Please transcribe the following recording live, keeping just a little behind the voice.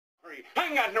3. I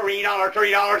ain't got no $3,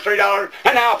 $3,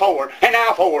 and now 4, and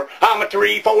now 4. I'm a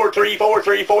 3, 4, 3, 4,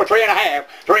 3, 4, 3.5,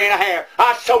 3.5.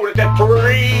 I sold it at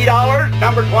 $3,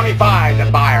 number 25,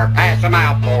 the buyer. Pass them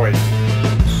out, boys.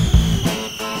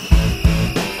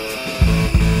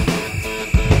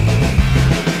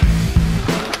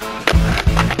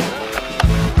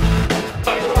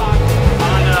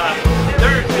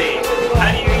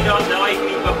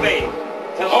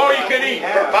 All you can eat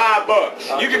for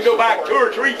 $5. You can go back 2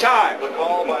 or 3 times.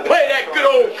 Play that good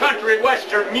old country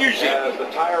western music.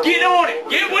 Get on it.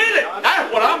 Get with it.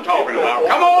 That's what I'm talking about.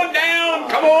 Come on down.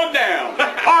 Come on down.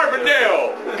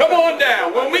 Harbordale. Come on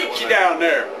down. We'll meet you down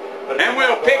there. And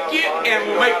we'll pick you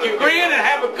and we'll make you grin and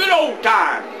have a good old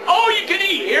time. All you can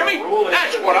eat, hear me?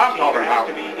 That's what I'm talking about.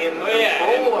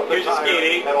 Here's a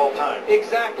skate at all times.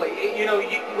 Exactly. You know,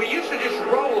 we used to just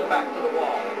roll back to the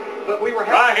wall. But we were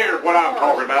right here's what I'm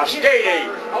talking about. Skate aid.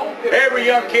 Every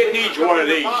young kid needs one of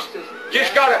these.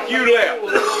 Just got a few left.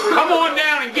 Come on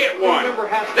down and get one.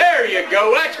 There you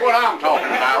go. That's what I'm talking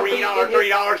about.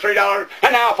 $3, $3,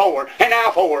 and now 4, and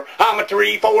now 4. I'm a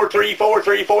 3, 4, 3, 4,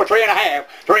 3, 4, 3.5,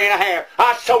 3.5.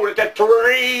 I sold it at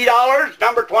 $3,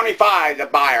 number 25, the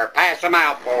buyer. Pass them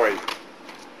out, boys.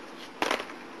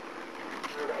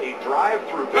 A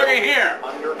drive-through. Look at here.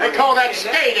 They call that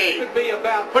skate aid.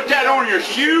 Put that on your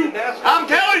shoe. I'm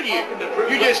telling you.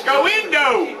 You just go in,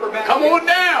 though. Come on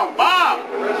down. Bob,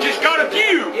 just got a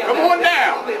few. Come on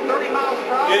down.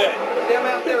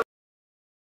 Good.